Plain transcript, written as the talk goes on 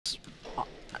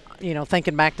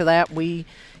thinking back to that, we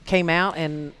came out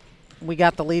and we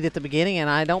got the lead at the beginning, and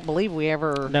I don't believe we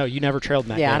ever. No, you never trailed in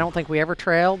that game. I don't think we ever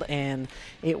trailed, and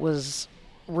it was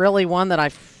really one that I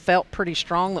felt pretty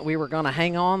strong that we were going to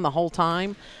hang on the whole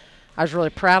time. I was really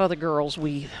proud of the girls.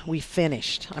 We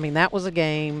finished. I mean, that was a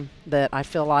game that I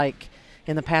feel like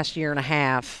in the past year and a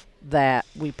half that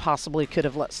we possibly could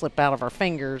have let slip out of our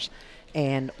fingers,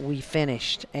 and we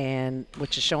finished, and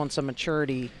which is showing some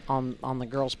maturity on the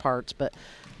girls' parts. But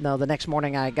no, the next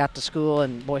morning I got to school,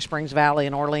 and Boy Springs Valley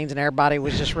and Orleans and everybody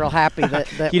was just real happy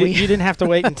that you didn't have to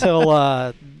wait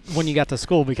until when you got to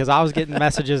school, because I was getting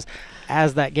messages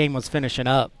as that game was finishing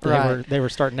up. They were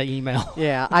starting to email.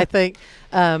 Yeah, I think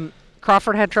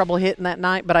Crawford had trouble hitting that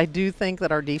night, but I do think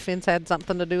that our defense had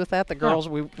something to do with that. The girls,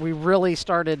 we really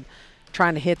started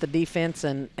trying to hit the defense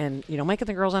and making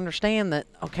the girls understand that,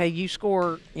 okay, you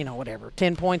score,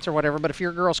 10 points or whatever, but if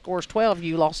your girl scores 12,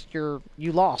 you lost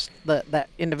that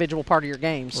individual part of your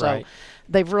game. So right.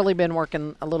 They've really been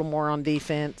working a little more on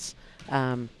defense,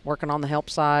 working on the help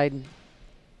side.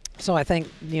 So I think,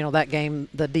 that game,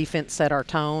 the defense set our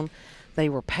tone. They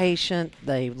were patient.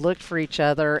 They looked for each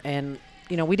other, and,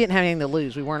 we didn't have anything to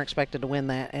lose. We weren't expected to win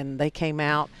that, and they came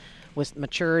out with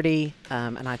maturity,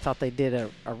 and I thought they did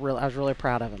I was really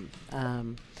proud of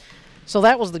them. So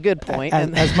that was the good point.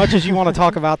 As much as you want to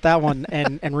talk about that one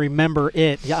and remember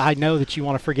it, I know that you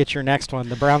want to forget your next one,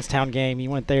 the Brownstown game. You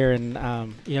went there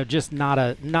and just not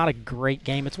a great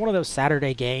game. It's one of those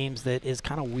Saturday games that is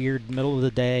kind of weird, middle of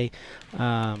the day.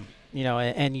 And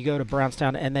you go to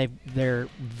Brownstown and they're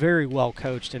very well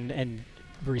coached and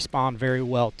respond very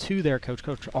well to their coach.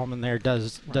 Coach Allman there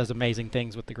does amazing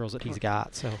things with the girls that he's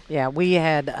got. So yeah, we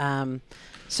had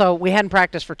so we hadn't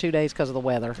practiced for 2 days because of the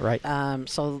weather. Right.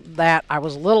 So that I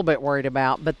was a little bit worried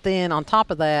about. But then on top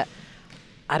of that,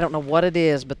 I don't know what it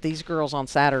is, but these girls on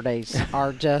Saturdays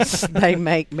are just they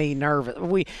make me nervous.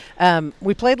 We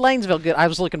played Lanesville good. I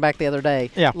was looking back the other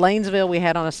day. Yeah. Lanesville we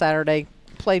had on a Saturday,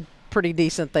 played pretty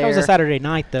decent there. That was a Saturday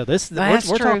night, though.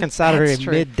 We're talking Saturday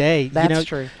midday. That's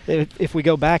true. If we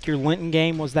go back, your Linton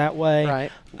game was that way.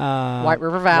 Right. White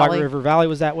River Valley. White River Valley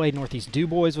was that way. Northeast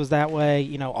DuBois was that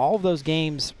way. All of those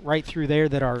games right through there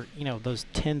that are, those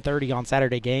 10:30 on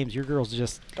Saturday games, your girls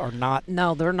just are not.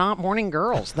 No, they're not morning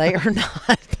girls. They are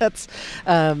not. That's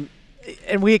and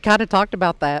we had kind of talked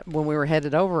about that when we were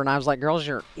headed over, and I was like, girls,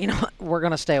 we're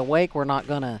going to stay awake. We're not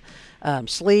going to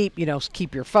sleep,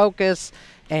 keep your focus.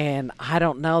 And I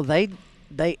don't know, they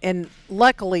and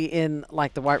luckily in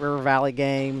like the White River Valley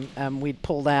game, we'd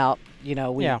pulled out, we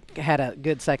had a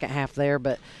good second half there,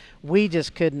 but we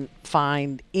just couldn't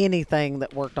find anything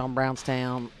that worked on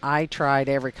Brownstown. I tried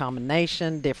every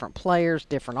combination, different players,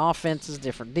 different offenses,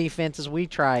 different defenses. We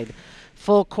tried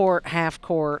full court, half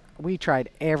court. We tried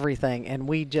everything, and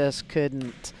we just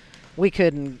couldn't get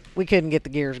the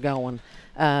gears going.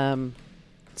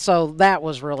 So that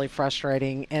was really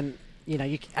frustrating. And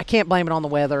I can't blame it on the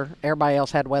weather. Everybody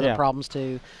else had weather problems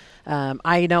too.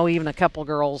 I know even a couple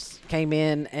girls came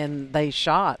in and they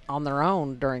shot on their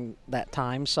own during that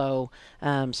time. So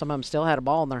some of them still had a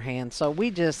ball in their hands. So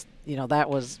we just, that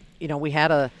was, we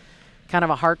had a kind of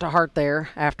a heart-to-heart there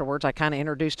afterwards. I kind of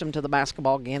introduced them to the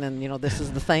basketball again, and, this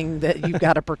is the thing that you've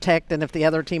got to protect. And if the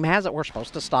other team has it, we're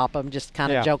supposed to stop them, just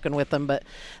kind of joking with them. But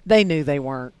they knew they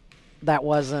weren't. That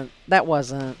wasn't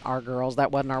our girls.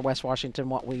 That wasn't our West Washington,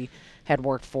 what we had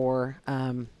worked for.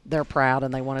 They're proud,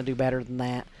 and they want to do better than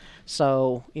that.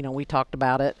 So, we talked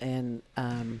about it, and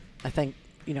I think,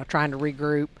 trying to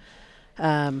regroup.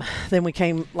 Then we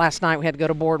came last night. We had to go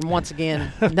to Borden once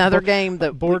again. Another game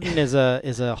that Borden is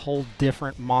a whole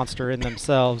different monster in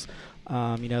themselves.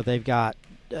 They've got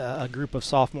a group of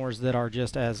sophomores that are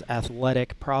just as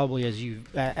athletic, probably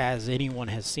as anyone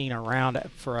has seen around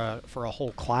for a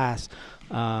whole class.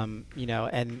 And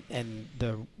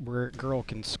the girl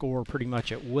can score pretty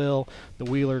much at will. The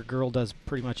Wheeler girl does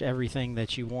pretty much everything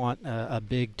that you want a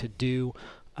big to do.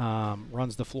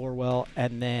 Runs the floor well,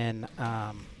 and then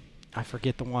I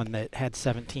forget the one that had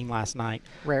 17 last night.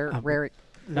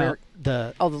 No,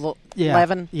 the little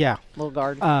 11, little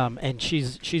guard. And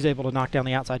she's able to knock down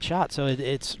the outside shot. So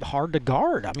it's hard to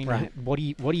guard. I mean, what do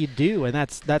you do? And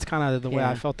that's kind of the way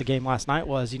I felt the game last night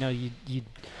was. You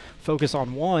focus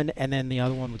on one, and then the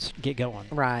other one would get going.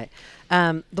 Right.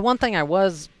 The one thing I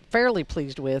was fairly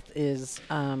pleased with is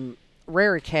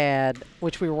Rary Cad,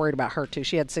 which we were worried about her too.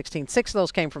 She had 16. 6 of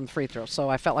those came from the free throw. So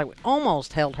I felt like we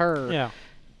almost held her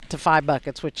to 5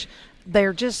 buckets, which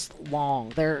they're just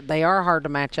long. They are hard to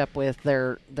match up with.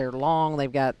 They're long.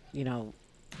 They've got,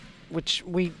 which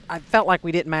I felt like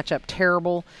we didn't match up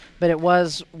terrible, but it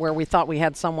was where we thought we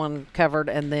had someone covered,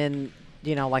 and then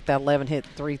like that 11 hit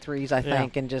 3 threes, I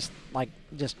think, and just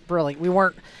really,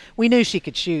 we knew she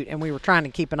could shoot, and we were trying to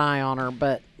keep an eye on her,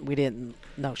 but we didn't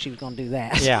know she was going to do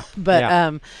that. Yeah.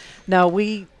 But no,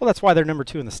 well, that's why they're number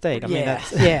 2 in the state. I mean,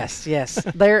 that's yes.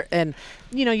 They're, and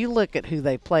you look at who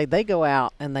they played. They go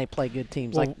out and they play good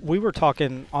teams. Well, we were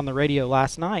talking on the radio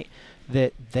last night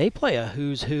that they play a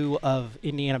who's who of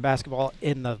Indiana basketball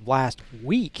in the last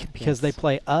week, because they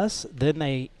play us, then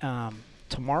they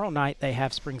tomorrow night they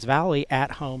have Springs Valley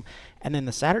at home, and then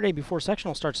the Saturday before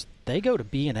sectional starts, they go to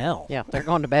B&L. Yeah, they're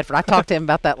going to Bedford. I talked to him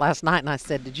about that last night, and I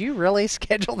said, "Did you really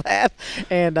schedule that?"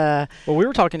 And well, we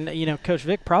were talking. Coach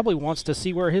Vic probably wants to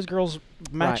see where his girls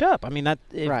match up. I mean, that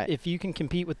if you can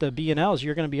compete with the B&Ls,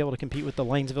 you're going to be able to compete with the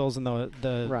Lanesvilles and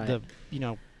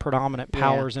the predominant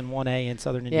powers in 1A in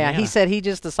Southern Indiana. Yeah, he said he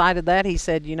just decided that. He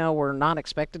said, we're not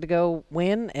expected to go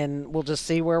win, and we'll just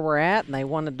see where we're at. And they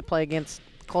wanted to play against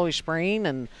Chloe Spreen,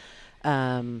 and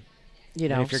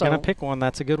if you're going to pick one,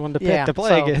 that's a good one to pick to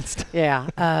play against. Yeah,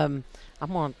 I'm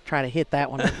going to try to hit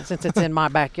that one since it's in my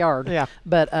backyard. Yeah,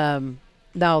 but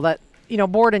no, that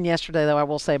Borden yesterday, though, I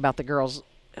will say about the girls,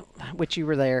 which you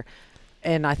were there,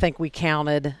 and I think we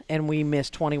counted and we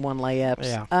missed 21 layups.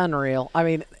 Yeah. Unreal. I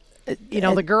mean,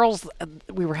 the girls,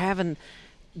 we were having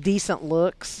decent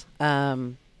looks.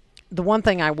 The one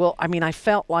thing I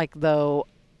felt like, though,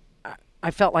 I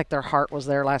felt like their heart was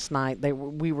there last night.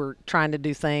 We were trying to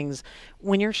do things.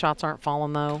 When your shots aren't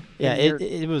falling, though. Yeah,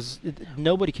 it was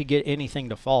nobody could get anything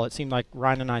to fall. It seemed like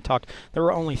Ryan and I talked. There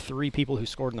were only 3 people who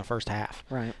scored in the first half.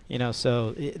 Right.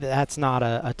 So that's not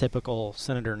a typical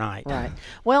Senator night. Right.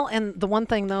 Well, and the one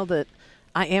thing, though, that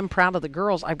I am proud of the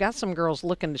girls. I've got some girls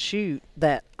looking to shoot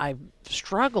that I've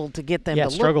struggled to get them to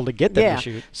struggled to get them to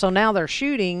shoot. So now they're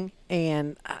shooting,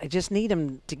 and I just need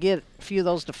them to get a few of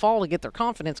those to fall to get their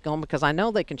confidence going, because I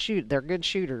know they can shoot. They're good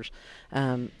shooters.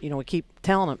 We keep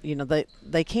telling them,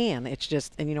 they can. It's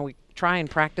just, and, we try and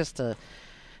practice to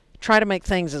try to make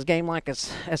things as game-like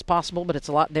as possible, but it's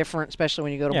a lot different, especially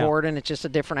when you go to Borden. It's just a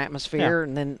different atmosphere.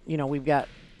 And then, we've got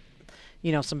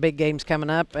some big games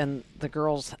coming up, and the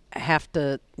girls have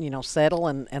to, settle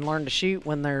and learn to shoot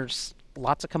when there's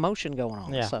lots of commotion going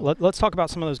on. Yeah. So. Let's talk about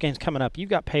some of those games coming up. You've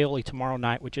got Paoli tomorrow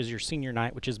night, which is your senior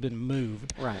night, which has been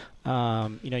moved. Right.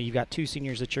 You've got 2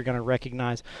 seniors that you're going to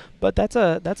recognize, but that's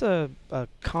a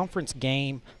conference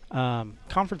game.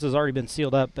 Conference has already been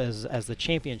sealed up as the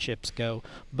championships go,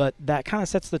 but that kind of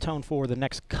sets the tone for the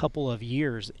next couple of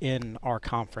years in our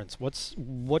conference. What's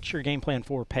your game plan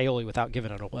for Paoli without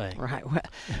giving it away? Right.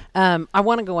 I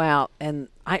want to go out, and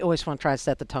I always want to try to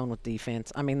set the tone with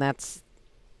defense. I mean, that's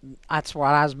where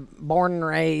I was born and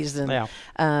raised, and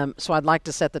so I'd like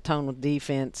to set the tone with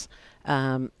defense.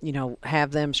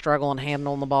 Have them struggle and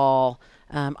handle the ball.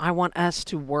 I want us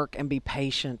to work and be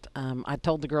patient. I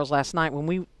told the girls last night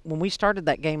when we started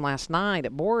that game last night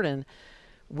at Borden,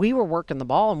 we were working the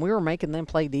ball and we were making them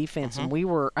play defense, and we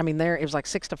were. I mean, it was like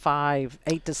 6-5,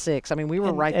 8-6. I mean, we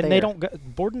were right there. And they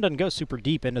don't. Borden doesn't go super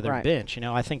deep into their bench.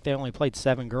 I think they only played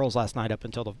 7 girls last night up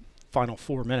until the final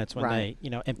 4 minutes when they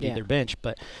emptied their bench,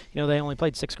 but they only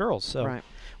played 6 girls. So right.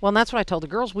 Well, and that's what I told the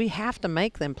girls. We have to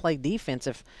make them play defense.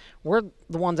 If we're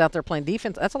the ones out there playing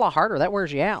defense, that's a lot harder. That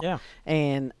wears you out. Yeah.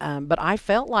 And but I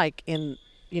felt like in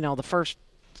the first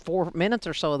 4 minutes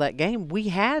or so of that game, we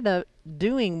had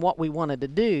doing what we wanted to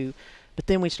do, but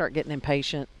then we start getting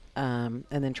impatient and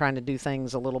then trying to do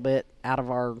things a little bit out of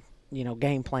our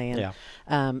game plan.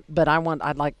 Yeah. But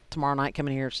I'd like tomorrow night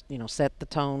coming here, set the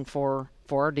tone for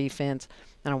our defense,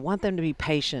 and I want them to be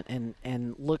patient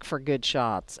and look for good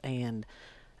shots and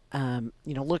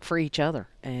look for each other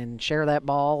and share that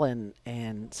ball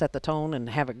and set the tone and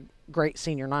have a great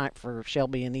senior night for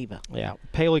Shelby and Eva. Yeah,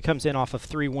 Paoli comes in off of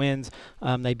 3 wins.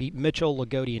 They beat Mitchell,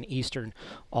 Lagodi, and Eastern,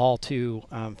 all to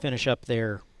finish up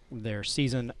their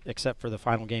season, except for the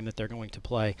final game that they're going to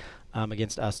play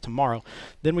against us tomorrow.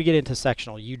 Then we get into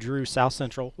sectional. You drew South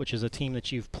Central, which is a team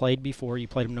that you've played before. You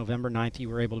played them November 9th. You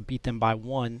were able to beat them by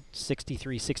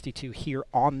 63-62 here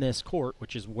on this court,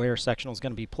 which is where sectional is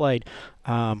going to be played.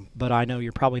 But I know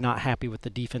you're probably not happy with the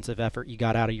defensive effort you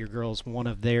got out of your girls. One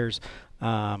of theirs,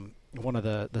 one of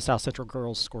the South Central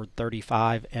girls scored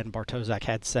 35, and Bartozak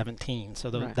had 17. So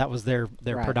that was their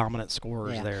predominant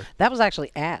scorers there. That was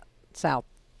actually at South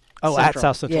Oh, Central. at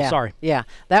South Central, sorry. Yeah,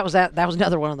 that was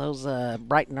another one of those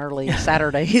bright and early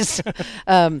Saturdays.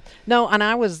 No,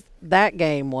 and that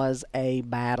game was a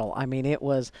battle. I mean,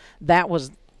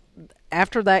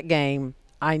 after that game,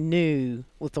 I knew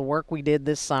with the work we did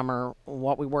this summer,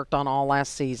 what we worked on all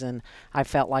last season, I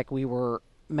felt like we were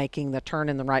making the turn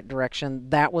in the right direction.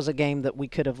 That was a game that we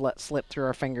could have let slip through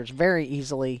our fingers very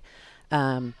easily.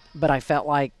 But I felt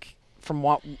like from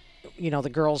what the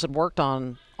girls had worked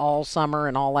on all summer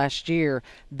and all last year.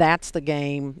 That's the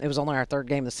game. It was only our third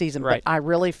game of the season, Right. but I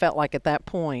really felt like at that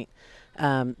point,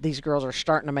 these girls are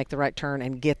starting to make the right turn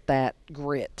and get that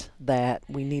grit that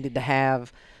we needed to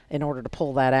have in order to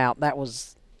pull that out. That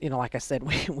was, like I said,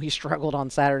 we struggled on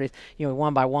Saturdays. We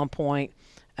won by 1 point.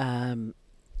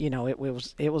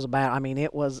 It was about. I mean,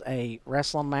 it was a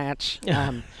wrestling match.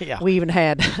 Yeah. We even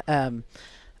had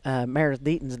Meredith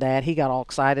Deaton's dad. He got all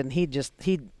excited and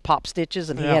he'd pop stitches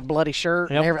and he Yeah. had bloody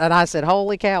shirt Yep. and I said,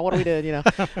 "Holy cow, what are we doing?"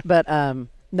 But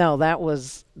no, that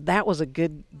was a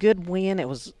good win. It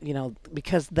was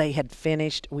because they had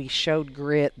finished. We showed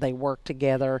grit. They worked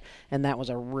together, and that was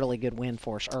a really good win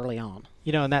for us early on.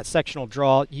 In that sectional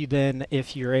draw, you then,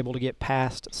 if you're able to get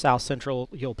past South Central,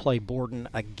 you'll play Borden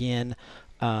again.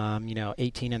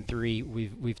 18-3.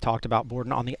 We've talked about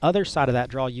Borden. On the other side of that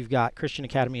draw, you've got Christian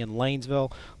Academy and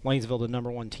Lanesville. Lanesville, the number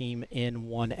 1 team in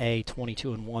 1A,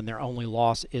 22-1. Their only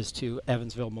loss is to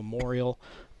Evansville Memorial.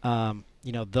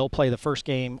 They'll play the first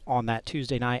game on that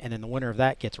Tuesday night, and then the winner of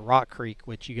that gets Rock Creek,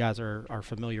 which you guys are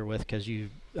familiar with because you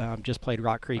just played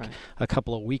Rock Creek Right. a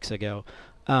couple of weeks ago.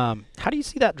 How do you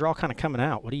see that draw kind of coming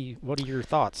out? What are your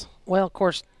thoughts? Well, of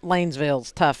course,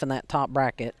 Lanesville's tough in that top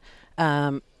bracket,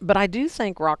 but I do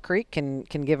think Rock Creek can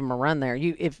give them a run there.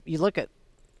 If you look at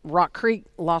Rock Creek,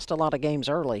 lost a lot of games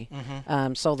early,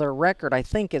 so their record I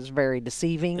think is very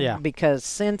deceiving. Yeah. Because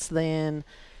since then,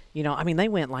 they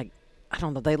went like, I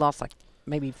don't know, they lost like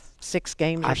maybe 6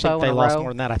 games I or so think they in a lost row. more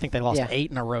than that. I think they lost Yeah.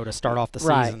 8 in a row to start off the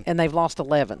Right, season. and they've lost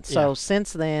 11. So Yeah.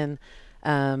 since then,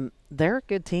 they're a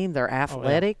good team. They're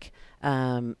athletic.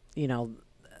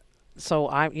 So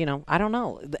I don't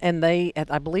know. And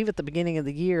I believe at the beginning of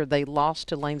the year they lost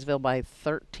to Lanesville by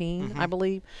 13, I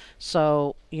believe.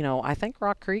 So I think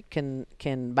Rock Creek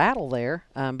can battle there,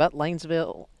 but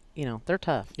Lanesville, they're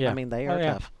tough. Yeah. I mean, they Oh, are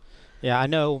yeah. tough. Yeah, I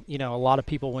know, a lot of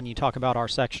people, when you talk about our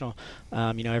sectional,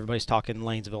 everybody's talking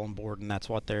Lanesville and Borden. That's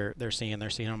what they're seeing.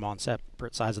 They're seeing them on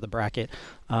separate sides of the bracket.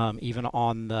 Even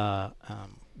on the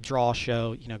draw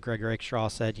show, Greg Rakestraw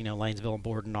said, Lanesville and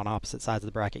Borden on opposite sides of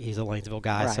the bracket. He's a Lanesville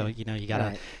guy, so, Right. you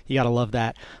Right. gotta love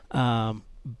that.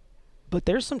 But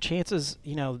there's some chances,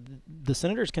 the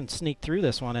Senators can sneak through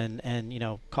this one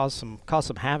and cause some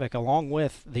havoc along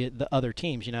with the other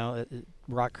teams.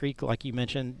 Rock Creek, like you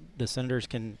mentioned, the Senators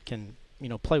can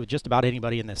play with just about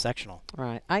anybody in this sectional.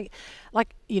 Right. I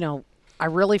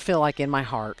really feel like in my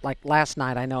heart, like last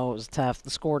night, I know it was tough. The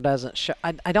score doesn't show.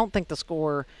 I don't think the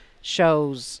score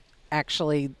shows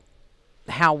actually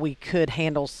how we could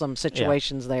handle some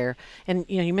situations there. And,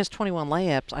 you missed 21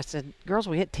 layups. I said, girls,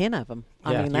 we hit 10 of them.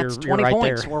 Yeah, I mean, that's you're 20 right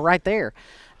points. there. We're right there.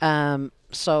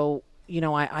 So,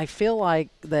 I feel like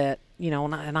that,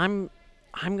 and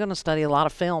I'm going to study a lot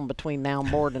of film between now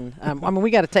and Borden. We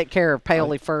got to take care of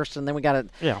Paoli first, and then we got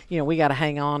to, we got to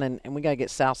hang on, and we got to get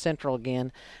South Central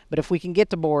again. But if we can get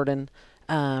to Borden,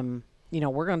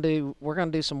 we're going to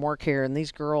do some work here. And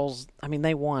these girls,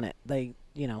 they want it.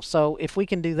 So if we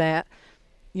can do that,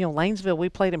 Lanesville, we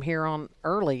played them here on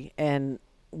early, and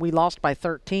we lost by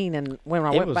 13. And when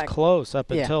I It went was back, close up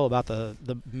Yeah. until about the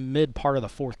mid part of the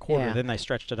fourth quarter. Yeah. Then they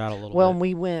stretched it out a little well, bit. and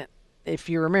we went. If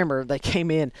you remember, they came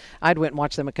in. I'd went and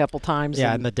watched them a couple times.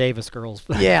 Yeah, and the Davis girls.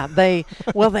 Yeah, they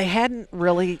hadn't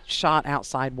really shot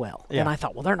outside well. Yeah. And I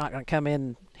thought, well, they're not going to come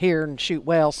in here and shoot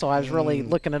well, so I was really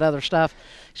looking at other stuff.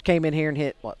 She came in here and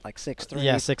hit, like 6 threes?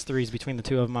 Yeah, 6 threes between the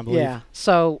two of them, I believe. Yeah.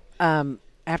 So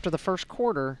after the first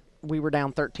quarter, we were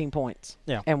down 13 points.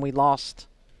 Yeah. And we lost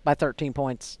by 13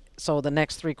 points. So the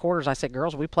next 3 quarters, I said,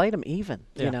 girls, we played them even.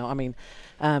 Yeah.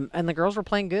 And the girls were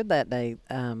playing good that day.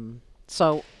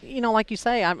 So, like you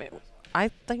say, I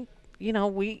think,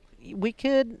 we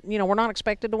could, we're not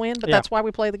expected to win, but Yeah. that's why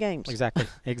we play the games.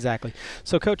 Exactly.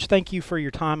 So, Coach, thank you for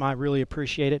your time. I really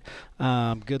appreciate it.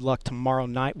 Good luck tomorrow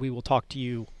night. We will talk to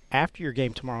you after your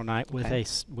game tomorrow night with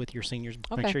with your seniors.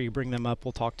 Make Okay. sure you bring them up.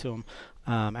 We'll talk to them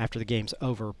after the game's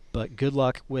over. But good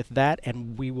luck with that,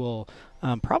 and we will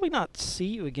probably not see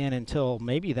you again until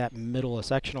maybe that middle of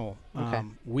sectional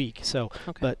week. So,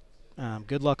 but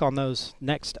good luck on those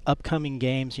next upcoming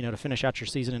games, to finish out your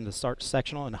season and to start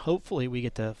sectional, and hopefully we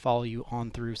get to follow you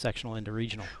on through sectional into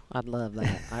regional. I'd love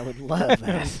that. I would love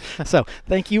that. So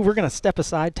thank you. We're going to step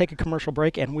aside, take a commercial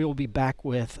break, and we will be back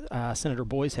with Senator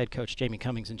Boys head coach Jamie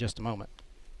Cummings in just a moment.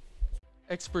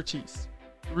 Expertise,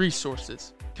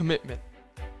 resources, commitment.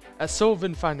 At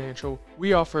Sullivan Financial,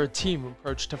 we offer a team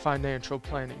approach to financial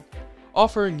planning,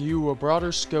 offering you a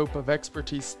broader scope of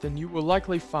expertise than you will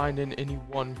likely find in any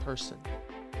one person.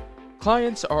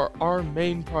 Clients are our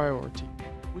main priority,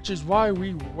 which is why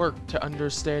we work to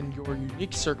understand your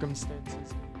unique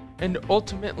circumstances and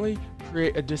ultimately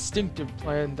create a distinctive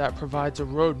plan that provides a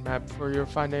roadmap for your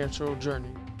financial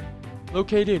journey.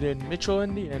 Located in Mitchell,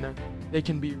 Indiana, they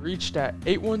can be reached at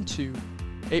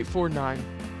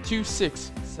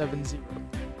 812-849-2670.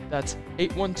 That's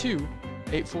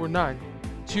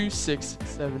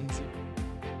 812-849-2670.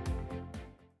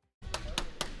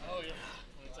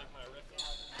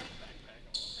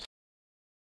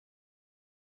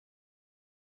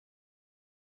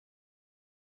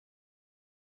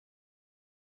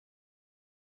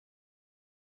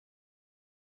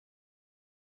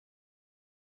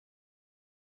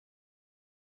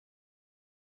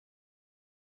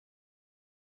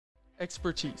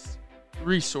 Expertise,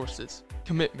 resources,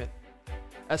 commitment.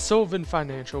 At Sullivan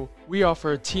Financial, we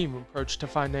offer a team approach to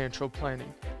financial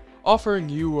planning, offering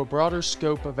you a broader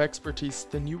scope of expertise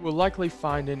than you will likely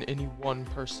find in any one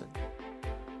person.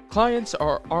 Clients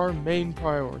are our main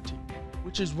priority,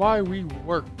 which is why we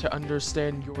work to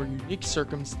understand your unique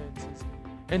circumstances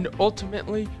and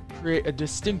ultimately create a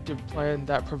distinctive plan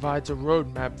that provides a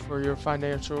roadmap for your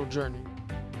financial journey.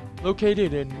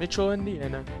 Located in Mitchell,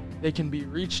 Indiana, they can be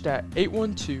reached at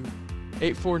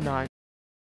 812-849.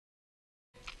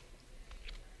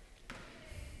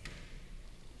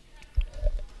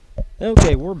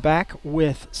 Okay, we're back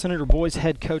with Senator Boys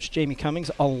head coach Jamie Cummings,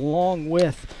 along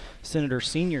with Senator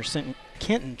Senior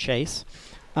Kenton Chase.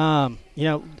 You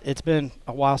know, it's been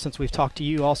a while since we've talked to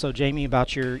you also, Jamie,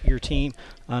 about your team.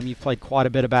 You've played quite a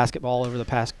bit of basketball over the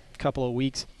past couple of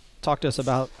weeks. Talk to us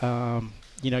about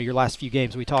you know, your last few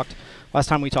games. Last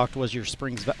time we talked was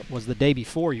was the day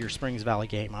before your Springs Valley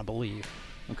game, I believe.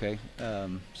 Okay,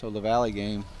 so the Valley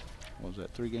game, what was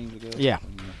that, 3 games ago? Yeah.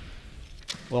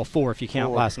 Well, 4 if you count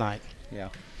 4. last night. Yeah.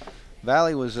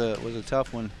 Valley was a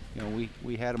tough one. You know,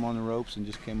 we had them on the ropes and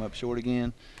just came up short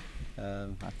again. I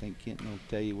think Kenton will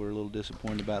tell you we're a little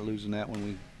disappointed about losing that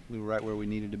one. We were right where we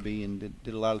needed to be and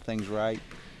did a lot of things right.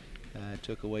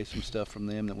 Took away some stuff from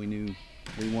them that we knew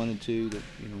we wanted to. That,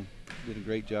 you know, did a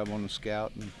great job on the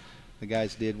scout, and the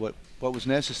guys did what was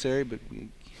necessary, but we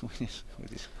just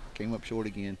came up short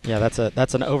again. Yeah,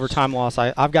 that's an overtime loss.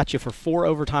 I've got you for 4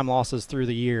 overtime losses through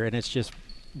the year, and it's just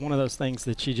one of those things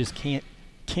that you just can't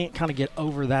kind of get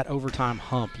over that overtime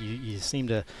hump. You seem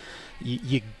to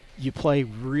you play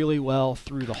really well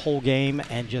through the whole game,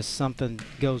 and just something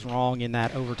goes wrong in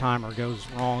that overtime or goes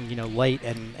wrong, you know, late,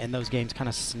 and those games kind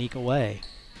of sneak away.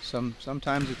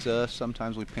 Sometimes it's us.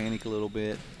 Sometimes we panic a little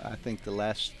bit. I think the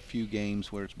last few games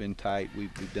where it's been tight,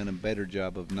 we've done a better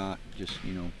job of not just,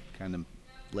 you know, kind of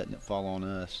letting it fall on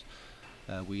us.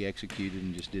 We executed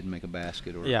and just didn't make a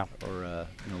basket. Or you know,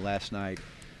 last night,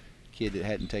 kid that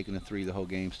hadn't taken a 3 the whole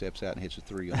game steps out and hits a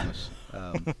 3 on us.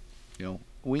 You know,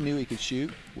 we knew he could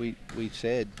shoot. We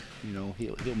said, you know,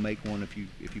 he'll make one if you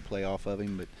play off of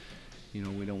him, but you know,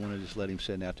 we don't want to just let him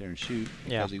sit out there and shoot,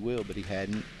 because he will, but he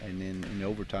hadn't. And then in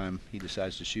overtime, he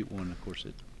decides to shoot one. Of course,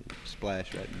 it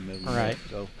splashed right in the middle of the net.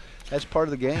 So that's part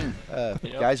of the game.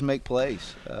 Guys make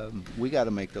plays. We got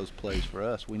to make those plays for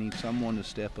us. We need someone to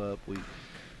step up.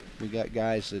 We got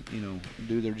guys that, you know,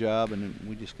 do their job, and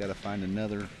we just got to find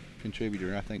another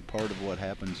contributor. I think part of what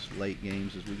happens late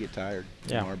games is we get tired.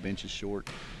 You know, our bench is short.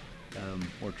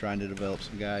 We're trying to develop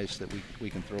some guys that we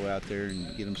can throw out there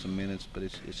and get them some minutes, but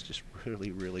it's just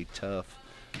really, really tough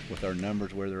with our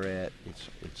numbers where they're at.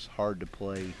 It's hard to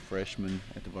play freshmen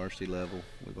at the varsity level.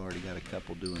 We've already got a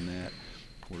couple doing that.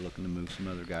 We're looking to move some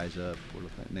other guys up. We're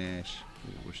looking at Nash.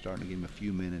 We're starting to give him a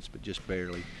few minutes, but just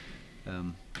barely.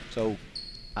 So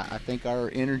I think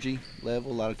our energy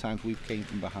level, a lot of times we've came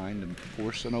from behind and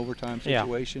forced an overtime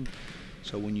situation.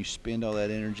 So when you spend all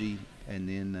that energy and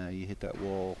then you hit that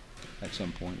wall at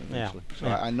some point eventually. So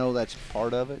I know that's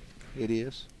part of it. It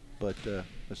is, but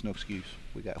that's no excuse.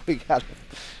 We got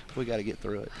to get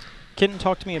through it. Kenton,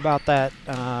 talk to me about that.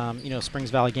 You know, Springs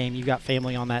Valley game. You got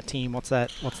family on that team. What's that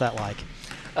like?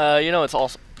 You know,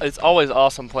 it's always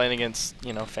awesome playing against,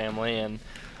 you know, family, and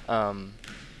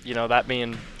you know, that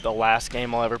being the last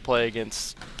game I'll ever play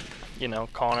against, you know,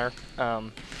 Connor.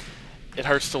 It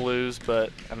hurts to lose,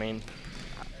 but I mean,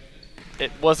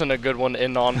 it wasn't a good one to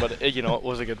end on, but you know, it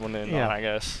was a good one to end on, I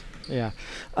guess. Yeah.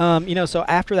 You know, so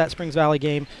after that Springs Valley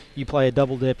game, you play a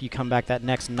double dip. You come back that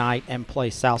next night and play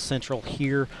South Central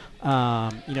here.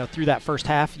 You know, through that first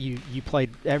half, you played.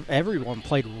 Everyone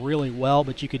played really well,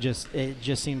 but it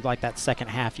just seemed like that second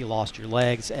half you lost your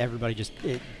legs. Everybody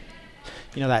you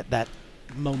know, that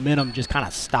momentum just kind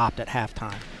of stopped at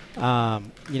halftime.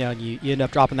 You know, and you end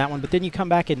up dropping that one, but then you come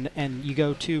back and you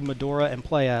go to Medora and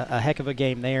play a heck of a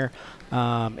game there,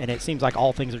 and it seems like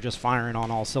all things are just firing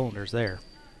on all cylinders there.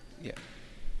 Yeah.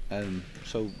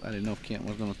 So I didn't know if Kent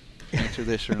was going to answer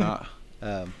this or not.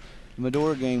 The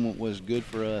Medora game was good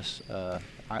for us.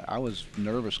 I was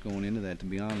nervous going into that, to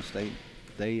be honest.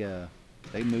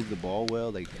 They move the ball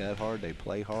well. They cut hard. They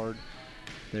play hard.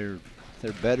 They're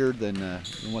better than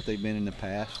what they've been in the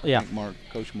past. Yeah. I think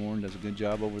Coach Morin does a good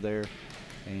job over there,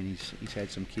 and he's had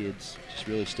some kids just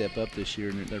really step up this year,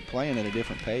 and they're playing at a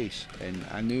different pace. And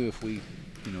I knew if we,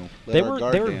 let our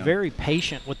guard they were down. very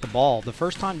patient with the ball. The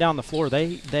first time down the floor,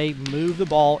 they moved the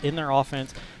ball in their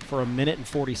offense for 1 minute and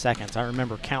 40 seconds. I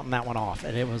remember counting that one off,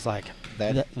 and it was like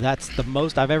that's the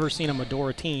most I've ever seen a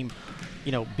Medora team,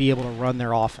 be able to run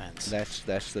their offense.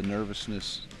 That's the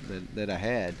nervousness that I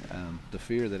had. The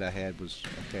fear that I had was,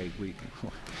 okay,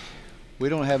 we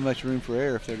don't have much room for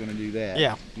error if they're going to do that.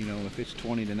 Yeah. If it's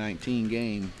 20-19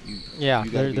 game, you Yeah,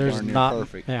 got to be there's darn near not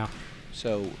perfect. Yeah.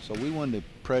 So we wanted to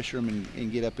pressure them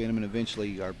and get up in them, and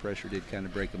eventually our pressure did kind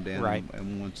of break them down. Right.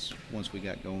 And once we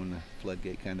got going, the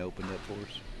floodgate kind of opened up for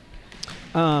us.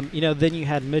 Then you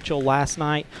had Mitchell last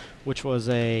night, which was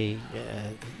you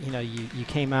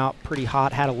came out pretty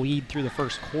hot, had a lead through the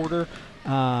first quarter.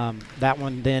 That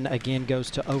one then again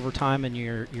goes to overtime, and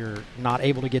you're not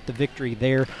able to get the victory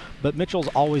there. But Mitchell's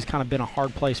always kind of been a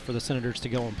hard place for the Senators to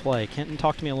go and play. Kenton,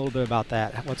 talk to me a little bit about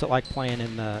that. What's it like playing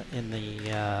in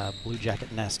the Blue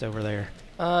Jacket nest over there?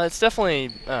 It's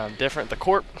definitely different. The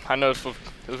court, I noticed,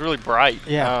 it was really bright.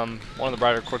 Yeah. One of the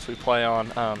brighter courts we play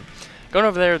on. Going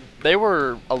over there, they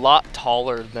were a lot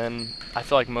taller than I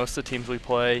feel like most of the teams we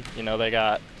play. They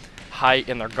got height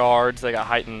in their guards. They got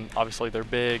height in, obviously, their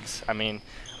bigs. I mean,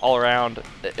 all around,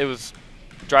 it was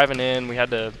driving in. We had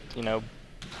to,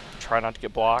 try not to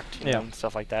get blocked, and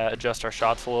stuff like that. Adjust our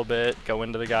shots a little bit, go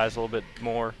into the guys a little bit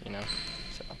more,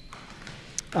 So.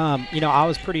 I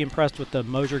was pretty impressed with the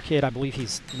Mosier kid. I believe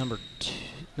he's number two.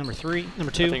 I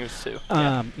think it was 2.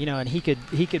 And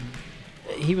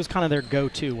he was kind of their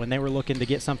go-to when they were looking to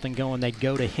get something going. They'd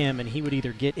go to him, and he would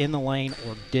either get in the lane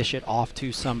or dish it off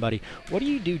to somebody. What do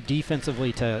you do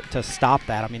defensively to stop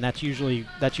that? I mean, that's usually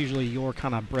your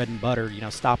kind of bread and butter.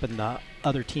 Stopping the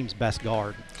other team's best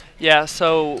guard. Yeah,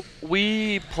 so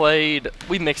we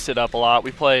mixed it up a lot.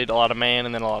 We played a lot of man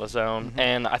and then a lot of zone. Mm-hmm.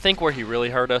 And I think where he really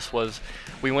hurt us was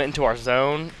we went into our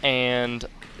zone, and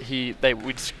they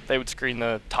would screen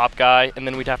the top guy, and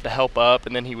then we'd have to help up,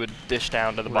 and then he would dish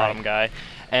down to the bottom guy.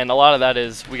 And a lot of that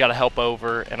is we got to help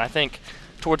over. And I think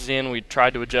towards the end we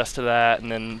tried to adjust to that,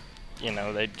 and then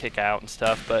they'd kick out and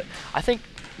stuff. But I think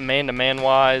man-to-man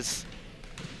wise,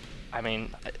 I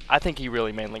mean, I think he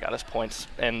really mainly got his points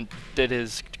and did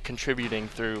his contributing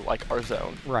through our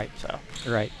zone. Right. So.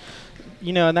 Right.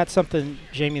 And that's something,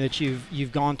 Jamie, that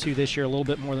you've gone to this year a little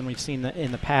bit more than we've seen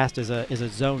in the past is a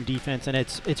zone defense, and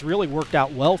it's really worked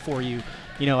out well for you,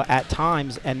 at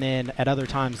times, and then at other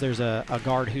times there's a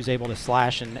guard who's able to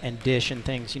slash and dish and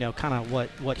things, kind of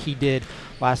what he did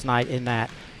last night in that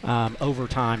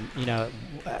overtime.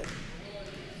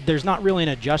 There's not really an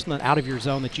adjustment out of your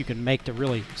zone that you can make to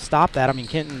really stop that. I mean,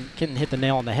 Kenton hit the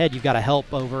nail on the head. You've got to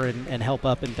help over and help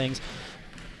up and things.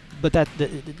 But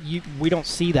we don't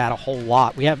see that a whole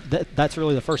lot. That's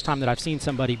really the first time that I've seen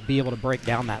somebody be able to break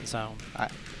down that zone.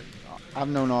 I've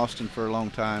known Austin for a long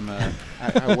time.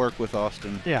 I work with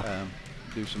Austin. Yeah.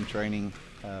 Do some training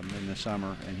in the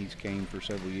summer, and he's came for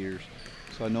several years,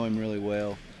 so I know him really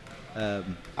well.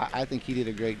 I think he did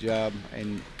a great job,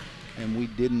 and we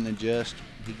didn't adjust.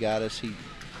 He got us.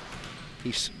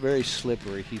 He's very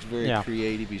slippery. He's very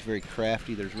creative. He's very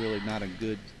crafty. There's really not a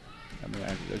good. I mean,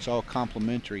 it's all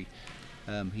complimentary.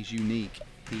 He's unique.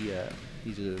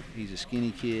 He's a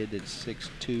skinny kid that's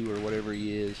 6'2" or whatever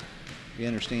he is. He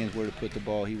understands where to put the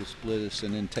ball. He would split us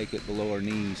and then take it below our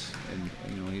knees, and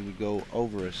he would go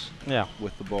over us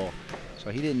with the ball. So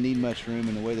he didn't need much room.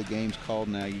 And the way the game's called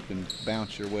now, you can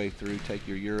bounce your way through, take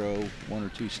your Euro 1 or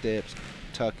 2 steps,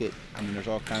 tuck it. I mean, there's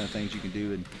all kinds of things you can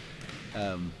do.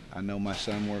 And I know my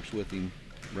son works with him.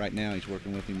 Right now he's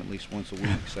working with him at least once a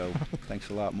week, so thanks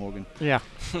a lot, Morgan. Yeah.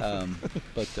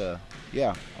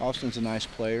 Austin's a nice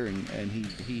player, and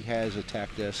he has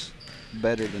attacked us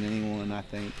better than anyone, I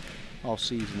think, all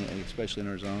season, especially in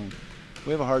our zone.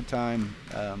 We have a hard time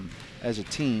as a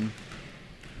team.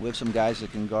 We have some guys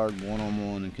that can guard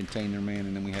one-on-one and contain their man,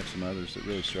 and then we have some others that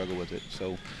really struggle with it.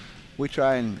 So we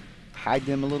try and hide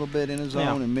them a little bit in a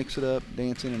zone and mix it up,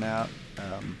 dance in and out.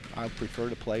 I prefer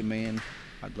to play man.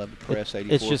 I'd love to press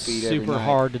 84 feet every night. It's just super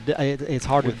hard to do. It's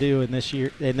hard to do in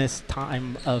this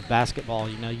time of basketball.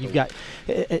 You've got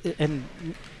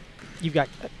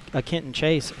a Kenton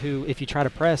Chase who, if you try to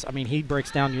press, I mean, he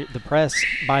breaks down the press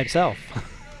by himself.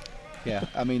 Yeah,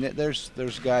 I mean, there's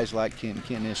guys like Kenton.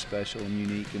 Kenton is special and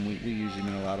unique, and we use him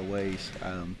in a lot of ways.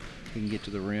 He can get to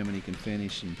the rim and he can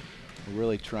finish, and we're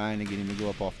really trying to get him to go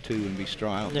up off 2 and be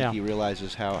strong. I don't think he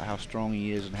realizes how strong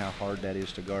he is and how hard that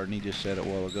is to guard. And he just said it a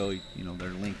while ago.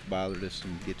 Their length bothered us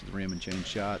and get to the rim and change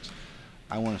shots.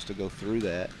 I want us to go through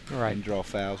that and draw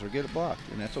fouls or get it blocked,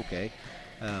 and that's okay.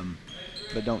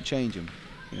 But don't change them.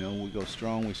 We go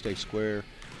strong, we stay square,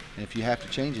 and if you have to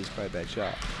change it, it's probably a bad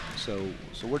shot. So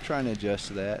we're trying to adjust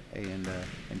to that, and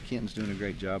Kenton's doing a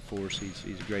great job for us.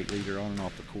 He's a great leader on and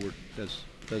off the court. Does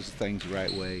things the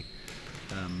right way.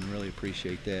 Really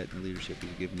appreciate that, the leadership he's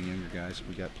giving the younger guys.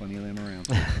 We got plenty of them around.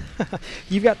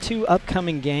 You've got 2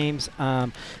 upcoming games.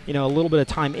 A little bit of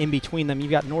time in between them.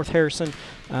 You've got North Harrison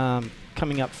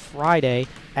coming up Friday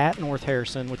at North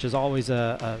Harrison, which is always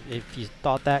if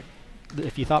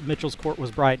you thought Mitchell's court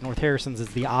was bright, North Harrison's is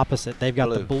the opposite. They've got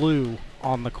the blue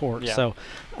on the court. Yeah. So,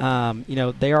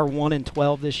 they are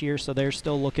 1-12 this year, so they're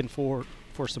still looking for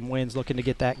some wins, looking to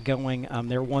get that going.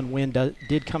 Their one win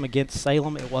did come against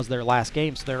Salem. It was their last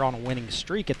game, so they're on a winning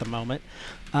streak at the moment.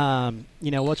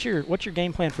 What's your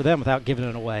game plan for them without giving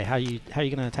it away? How you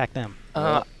going to attack them?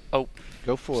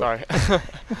 Go for it. Sorry.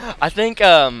 I think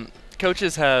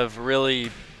coaches have really,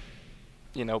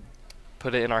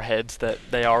 put it in our heads that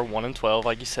they are 1-12,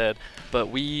 like you said, but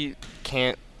we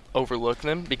can't overlook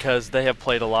them because they have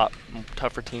played a lot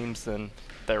tougher teams than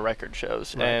their record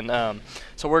shows. Right. And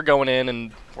so we're going in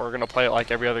and we're going to play it like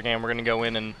every other game. We're going to go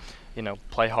in and,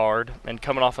 play hard. And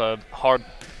coming off a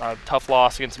tough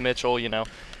loss against Mitchell,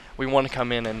 we want to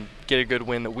come in and get a good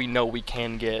win that we know we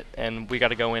can get, and we got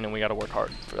to go in and we got to work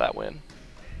hard for that win.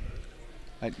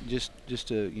 Just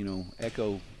to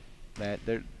echo that,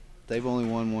 they've only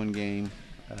won 1 game.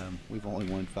 We've only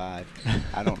won 5.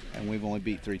 And we've only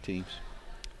beat 3 teams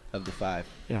of the 5.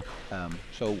 Yeah.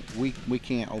 So we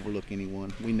can't overlook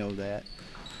anyone. We know that,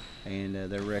 and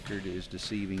their record is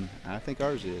deceiving. I think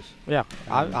ours is. Yeah,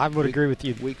 I would agree with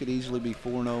you. We could easily be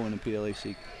 4-0 in the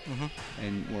PLAC,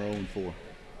 and we're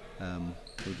 0-4.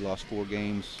 We've lost 4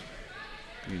 games.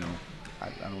 I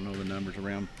don't know the numbers,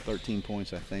 around 13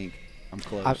 points, I think. I'm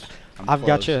close. I've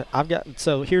got you.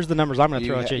 So here's the numbers I'm going to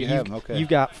throw at you. Okay. You've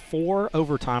got 4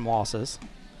 overtime losses.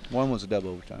 1 was a double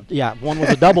overtime. Yeah, 1 was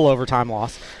a double overtime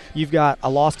loss. You've got a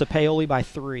loss to Paoli by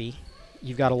 3.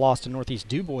 You've got a loss to Northeast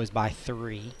DuBois by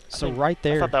 3. So right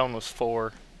there. I thought that one was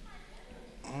 4.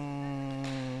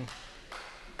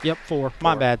 Yep, 4.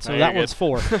 My bad. So No, that you're one's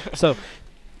 4. So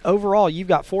overall, you've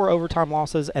got 4 overtime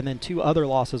losses and then 2 other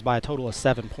losses by a total of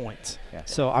 7 points. Yeah.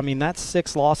 So, that's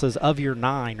 6 losses of your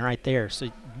 9 right there.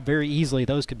 So very easily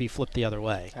those could be flipped the other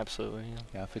way. Absolutely.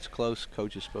 Yeah, if it's close,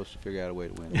 coach is supposed to figure out a way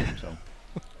to win. So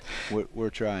we're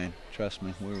trying. Trust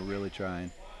me, we're really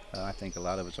trying. I think a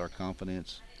lot of it's our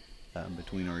confidence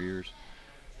between our ears.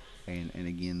 And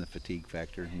again, the fatigue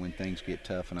factor. When things get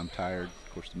tough and I'm tired,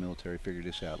 of course the military figured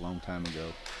this out a long time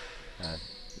ago.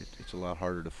 It's a lot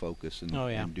harder to focus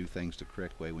and do things the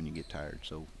correct way when you get tired.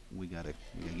 So we gotta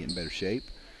get in better shape.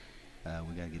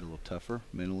 We gotta get a little tougher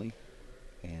mentally,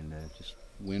 and just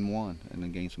win one, and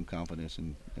then gain some confidence,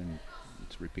 and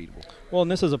it's repeatable. Well,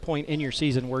 and this is a point in your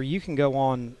season where you can go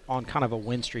on kind of a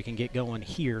win streak and get going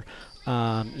here,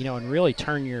 and really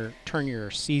turn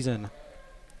your season.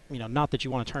 Not that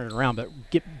you want to turn it around, but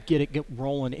get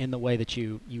rolling in the way that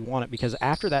you want it. Because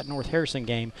after that North Harrison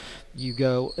game, you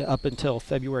go up until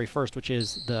February 1st, which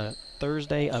is the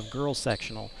Thursday of girls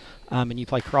sectional, and you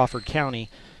play Crawford County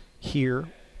here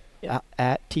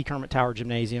at T. Kermit Tower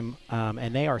Gymnasium,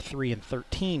 and they are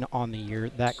 3-13 on the year.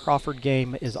 That Crawford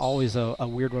game is always a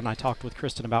weird one. I talked with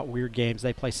Kristen about weird games.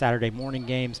 They play Saturday morning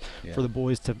games. For the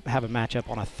boys to have a matchup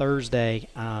on a Thursday.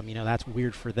 That's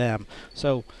weird for them.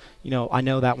 So, I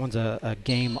know that one's a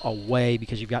game away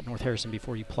because you've got North Harrison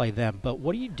before you play them. But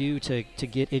what do you do to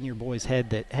get in your boys'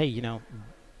 head that, hey,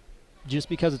 just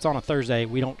because it's on a Thursday,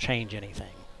 we don't change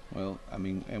anything? Well,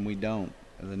 and we don't.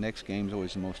 The next game is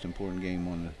always the most important game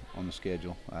on the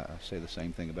schedule. I say the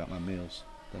same thing about my meals.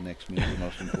 The next meal is the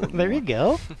most important. There you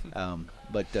go.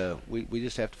 But we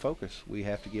just have to focus. We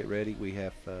have to get ready. We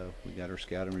got our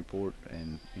scouting report,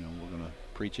 and we're going to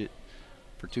preach it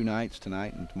for 2 nights,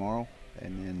 tonight and tomorrow,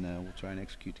 and then we'll try and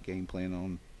execute the game plan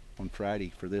on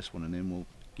Friday for this one, and then we'll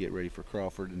get ready for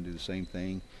Crawford and do the same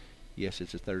thing. Yes,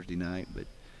 it's a Thursday night, but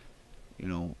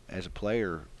as a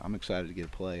player, I'm excited to get a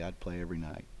play. I'd play every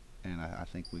night. And I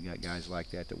think we got guys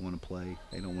like that want to play.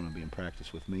 They don't want to be in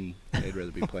practice with me. They'd rather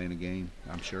be playing a game,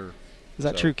 I'm sure. Is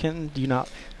that true, Kenton? Do you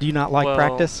not like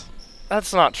practice?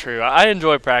 That's not true. I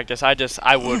enjoy practice.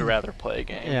 I would rather play a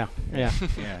game. Yeah. Yeah,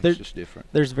 it's just different.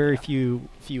 There's very few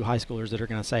high schoolers that are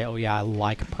going to say, "Oh yeah, I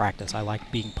like practice. I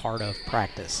like being part of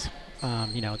practice."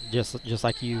 You know, just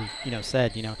like you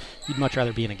said, you know, you'd much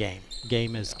rather be in a game.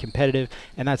 Game is competitive,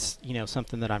 and that's, you know,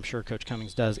 something that I'm sure Coach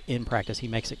Cummings does in practice. He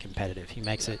makes it competitive. He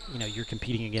makes it, you know, you're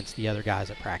competing against the other guys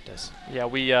at practice. Yeah,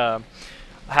 we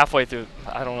halfway through,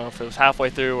 I don't know if it was halfway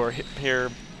through or here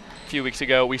a few weeks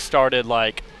ago, we started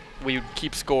like, we would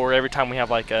keep score every time we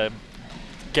have like a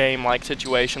game-like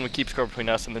situation. We keep score between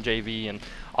us and the JV, and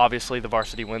obviously the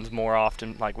varsity wins more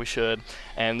often, like we should.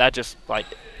 And that just, like,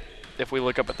 if we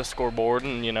look up at the scoreboard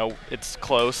and, you know, it's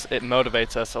close, it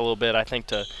motivates us a little bit, I think,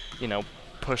 to, you know,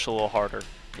 push a little harder,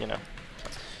 you know.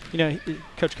 You know,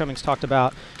 Coach Cummings talked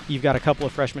about you've got a couple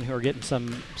of freshmen who are getting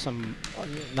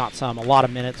a lot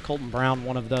of minutes. Colton Brown,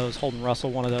 one of those. Holden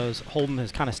Russell, one of those. Holden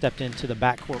has kind of stepped into the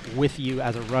backcourt with you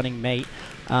as a running mate.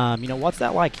 You know, what's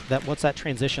that like? What's that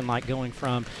transition like, going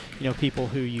from, you know, people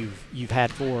who you've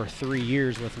had for 3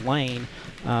 years with Lane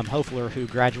Hofler, who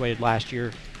graduated last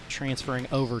year, transferring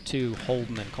over to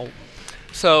Holden and Colton?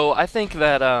 So I think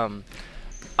that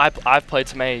I've played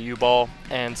some AAU ball,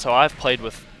 and so I've played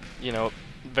with, you know,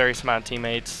 various amount of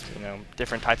teammates, you know,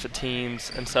 different types of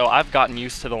teams, and so I've gotten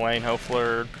used to the Lane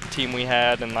Hofler team we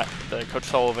had, and like the Coach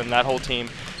Sullivan, that whole team.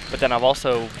 But then I've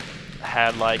also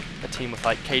had like a team with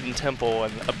like Caden Temple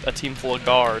and a team full of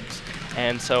guards,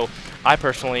 and so I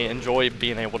personally enjoy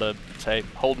being able to say,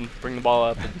 Holden, bring the ball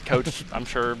up, and Coach I'm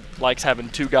sure likes having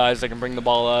two guys that can bring the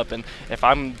ball up, and if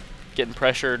I'm getting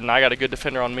pressured and I got a good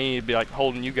defender on me, it'd be like,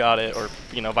 Holden, you got it, or,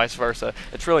 you know, vice versa.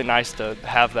 It's really nice to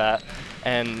have that.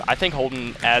 And I think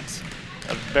Holden adds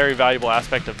a very valuable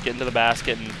aspect of getting to the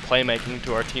basket and playmaking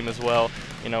to our team as well.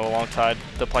 You know, alongside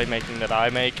the playmaking that I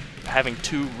make, having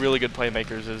two really good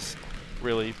playmakers is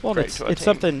really great to our team. It's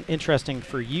something interesting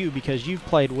for you because you've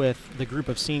played with the group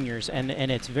of seniors, and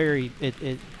it's very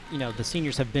you know, the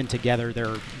seniors have been together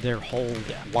their whole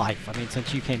life. I mean,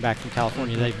 since you came back from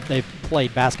California, they've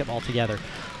played basketball together.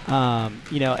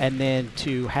 You know, and then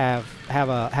to have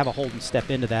a Holden step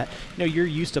into that. You know, you're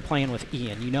used to playing with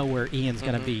Ian. You know where Ian's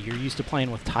going to be. You're used to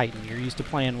playing with Titan. You're used to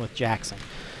playing with Jackson.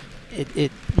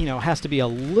 It you know, has to be a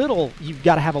little. You've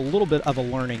got to have a little bit of a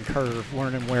learning curve,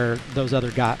 learning where those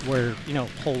other guys, where, you know,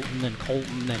 Holden and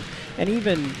Colton and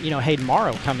even, you know, Hayden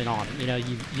Morrow coming on. You know,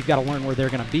 you've got to learn where they're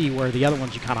going to be, where the other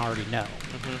ones you kind of already know.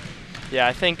 Yeah,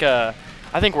 I think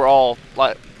we're all,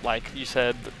 like you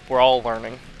said, we're all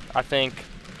learning. I think,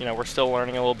 you know, we're still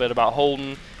learning a little bit about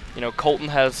Holden. You know, Colton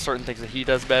has certain things that he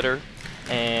does better,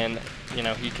 and, you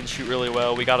know, he can shoot really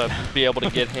well. We got to be able to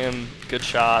get him good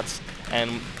shots, and,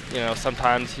 you know,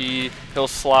 sometimes he'll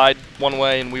slide one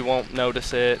way and we won't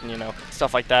notice it, and, you know,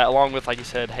 stuff like that. Along with, like you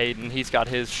said, Hayden, he's got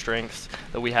his strengths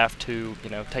that we have to, you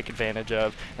know, take advantage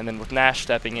of. And then with Nash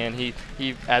stepping in, he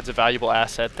adds a valuable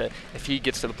asset that if he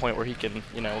gets to the point where he can,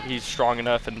 you know, he's strong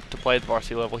enough and to play at the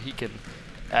varsity level, he can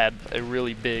add a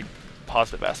really big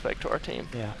positive aspect to our team.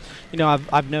 Yeah. You know,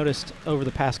 I've noticed over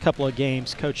the past couple of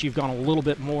games, Coach, you've gone a little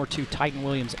bit more to Titan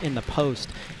Williams in the post,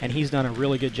 and he's done a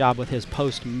really good job with his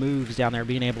post moves down there,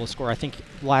 being able to score. I think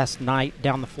last night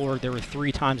down the floor there were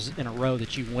 3 times in a row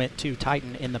that you went to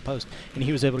Titan in the post, and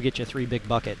he was able to get you 3 big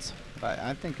buckets.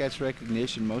 I think that's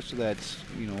recognition. Most of that's,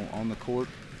 you know, on the court.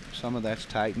 Some of that's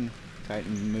Titan.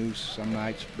 Titan moves some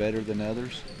nights better than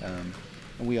others, and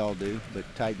we all do, but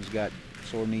Titan's got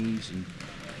sore knees, and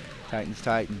Titan's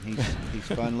Titan. He's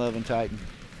fun-loving Titan.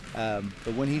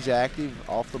 But when he's active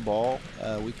off the ball,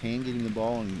 we can get him the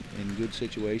ball in good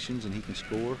situations, and he can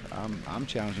score. I'm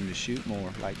challenging him to shoot more.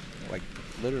 Like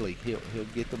literally, he'll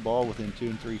get the ball within 2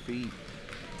 and 3 feet,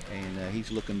 and he's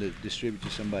looking to distribute to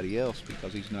somebody else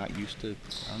because he's not used to.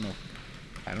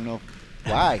 I don't know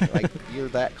why. Like, you're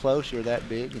that close, you're that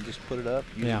big, and just put it up.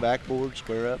 Use the backboard,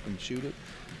 square up, and shoot it.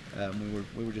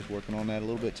 We were just working on that a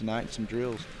little bit tonight in some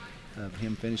drills.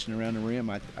 Him finishing around the rim,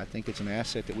 I think it's an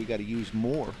asset that we got to use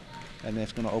more, and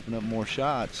that's going to open up more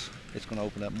shots. It's going to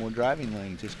open up more driving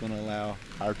lanes. It's going to allow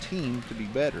our team to be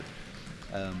better.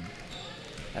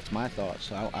 That's my thoughts.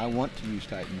 So I want to use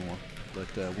Titan more,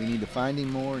 but we need to find him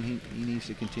more, and he needs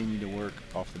to continue to work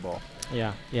off the ball.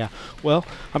 Yeah. Well,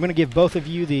 I'm going to give both of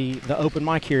you the open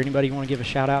mic here. Anybody you want to give a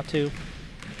shout out to?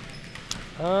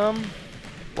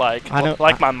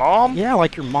 Like my mom? Yeah,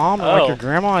 like your mom, or like your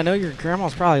grandma. I know your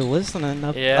grandma's probably listening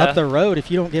up the road. If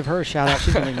you don't give her a shout out,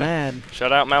 she's going to be mad.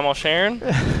 Shout out Mama Sharon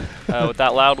with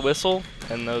that loud whistle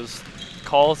and those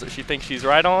calls that she thinks she's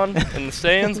right on in the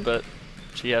stands, but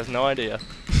she has no idea.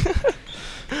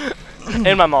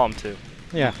 And my mom, too.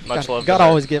 Yeah, much love. Got to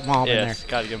always get mom in there. Yes,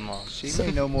 got to give mom. She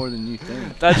may know more than you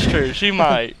think. That's true. She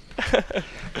might.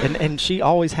 and she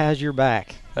always has your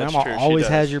back. That's Grandma true. always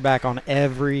has your back on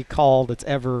every call that's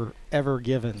ever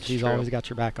given. She's true. always got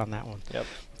your back on that one. Yep.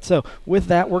 So with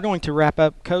that, we're going to wrap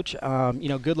up. Coach,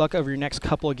 good luck over your next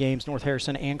couple of games, North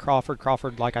Harrison and Crawford.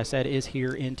 Crawford, like I said, is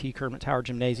here in T. Kermit Tower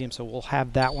Gymnasium, so we'll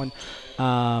have that one,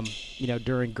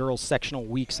 during girls sectional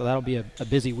week, so that'll be a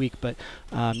busy week, but,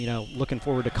 looking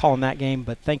forward to calling that game.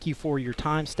 But thank you for your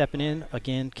time stepping in.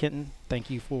 Again, Kenton, thank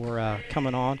you for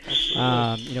coming on.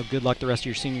 Good luck the rest of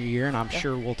your senior year, and I'm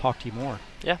sure we'll talk to you more.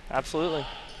 Yeah, absolutely.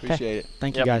 Appreciate it.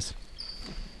 Thank you, guys.